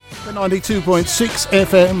The 92.6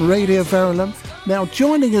 FM Radio Verulam. Now,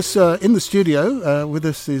 joining us in the studio with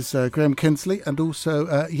us is Graham Kinsley and also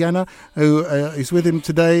Yana, who is with him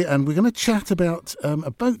today. And we're going to chat about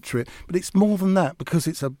a boat trip. But it's more than that, because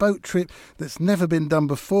it's a boat trip that's never been done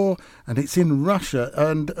before. And it's in Russia.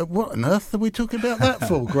 And what on earth are we talking about that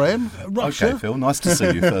for, Graham? Russia? Okay, Phil, nice to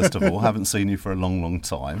see you, first of all. Haven't seen you for a long, long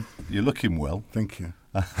time. You're looking well. Thank you.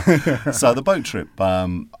 So the boat trip...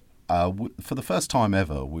 for the first time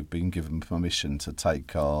ever, we've been given permission to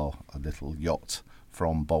take our little yacht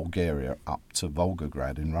from Bulgaria up to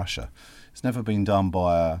Volgograd in Russia. It's never been done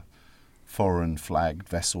by a foreign flagged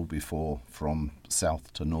vessel before from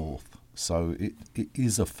south to north, so it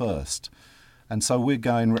is a first. And so we're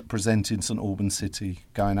going representing St Albans City,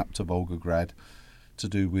 going up to Volgograd to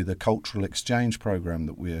do with a cultural exchange programme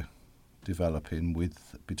that we're developing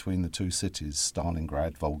between the two cities,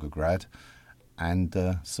 Stalingrad, Volgograd, and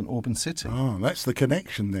St Albans City. Oh, that's the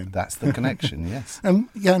connection then. That's the connection, yes.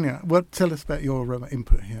 And Yana, tell us about your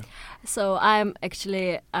input here. So I'm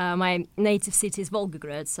actually, my native city is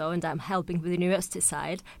Volgograd, and I'm helping with the university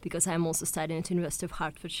side because I'm also studying at the University of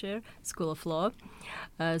Hertfordshire School of Law.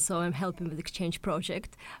 So I'm helping with the exchange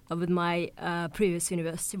project with my previous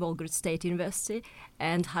university, Volgograd State University,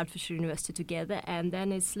 and Hertfordshire University together, and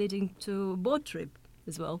then it's leading to boat trip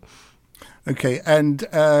as well. Okay, and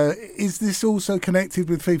is this also connected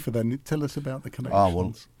with FIFA then? Tell us about the connections. Oh,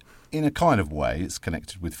 well, in a kind of way, it's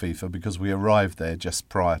connected with FIFA because we arrived there just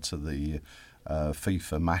prior to the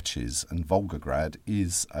FIFA matches, and Volgograd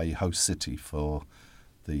is a host city for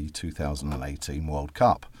the 2018 World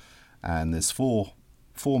Cup. And there's four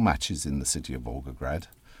matches in the city of Volgograd,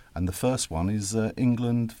 and the first one is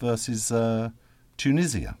England versus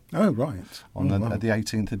Tunisia. Oh, right. On the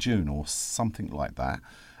 18th of June or something like that.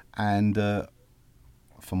 And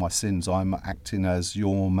for my sins, I'm acting as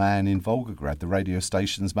your man in Volgograd, the radio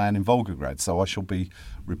station's man in Volgograd. So I shall be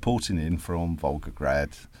reporting in from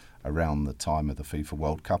Volgograd around the time of the FIFA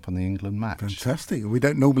World Cup and the England match. Fantastic. We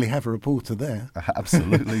don't normally have a reporter there.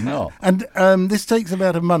 Absolutely not. And this takes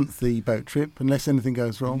about a month, the boat trip, unless anything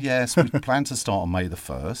goes wrong. Yes, we plan to start on May the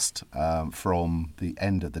 1st from the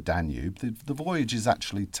end of the Danube. The voyage is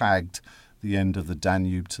actually tagged the end of the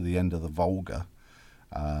Danube to the end of the Volga.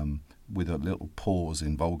 With a little pause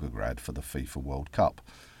in Volgograd for the FIFA World Cup.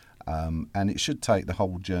 And the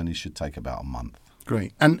whole journey should take about a month.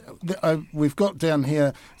 Great. And we've got down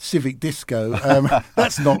here Civic Disco.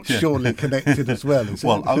 That's not surely connected as well, is it?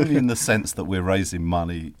 Well, only in the sense that we're raising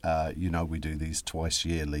money. We do these twice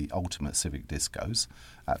yearly Ultimate Civic Discos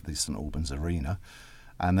at the St Albans Arena.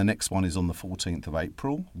 And the next one is on the 14th of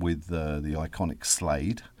April with the iconic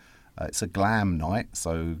Slade. It's a glam night,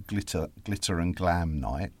 so glitter and glam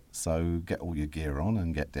night. So get all your gear on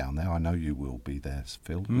and get down there. I know you will be there,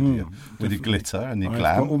 Phil, with your glitter and your glam.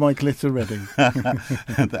 I've got all my glitter ready.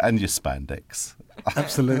 And your spandex.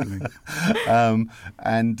 Absolutely.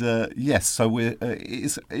 Yes, so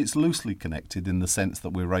it's loosely connected in the sense that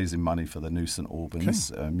we're raising money for the new St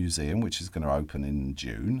Albans Museum, which is going to open in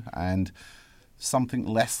June, and something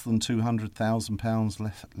less than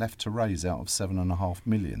 £200,000 left to raise out of $7.5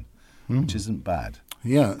 million. Which isn't bad.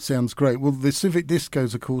 Yeah, it sounds great. Well, the Civic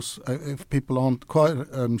Discos, of course, if people aren't quite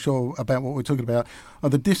sure about what we're talking about, are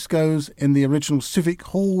the discos in the original Civic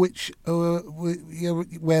Hall, which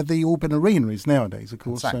where the Alban Arena is nowadays, of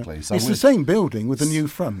course. Exactly. So it's the same building with a new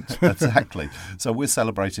front. Exactly. So we're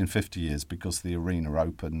celebrating 50 years because the arena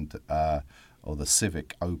opened... or the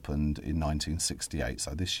Civic opened in 1968.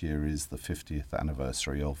 So this year is the 50th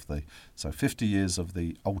anniversary of 50 years of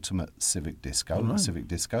the Ultimate Civic Disco, the Civic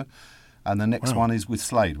Disco. And the next one is with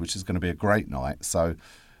Slade, which is going to be a great night. So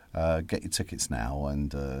get your tickets now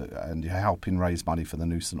and you're helping raise money for the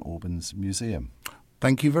new St Albans Museum.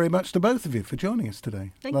 Thank you very much to both of you for joining us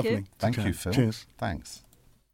today. Thank Lovely. you. Thank you, Phil. Cheers. Thanks.